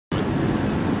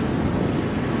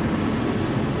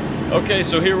Okay,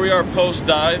 so here we are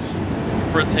post-dive.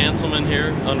 Fritz Hanselmann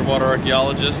here, underwater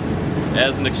archaeologist.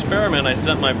 As an experiment, I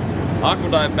sent my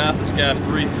AQUADIVE Bathyscaphe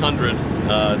 300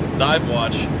 dive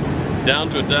watch down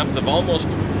to a depth of almost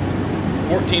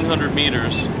 1,400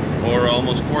 meters, or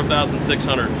almost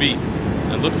 4,600 feet.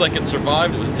 It looks like it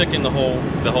survived. It was ticking the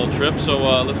whole trip. So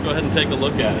let's go ahead and take a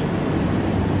look at it.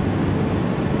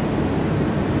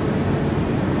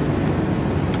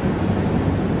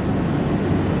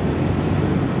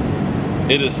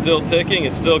 It is still ticking,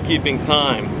 it's still keeping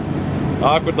time.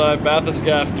 AQUADIVE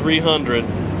Bathyscaphe 300,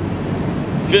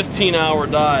 15-hour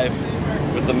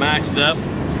dive with the max depth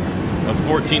of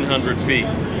 1,400 feet.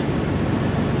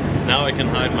 Now I can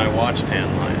hide my watch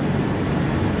tan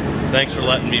line. Thanks for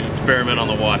letting me experiment on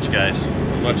the watch, guys.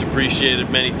 Much appreciated.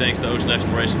 Many thanks to Ocean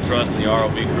Exploration Trust and the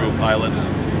ROV crew, pilots,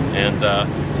 and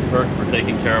Herc for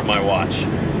taking care of my watch.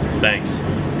 Thanks.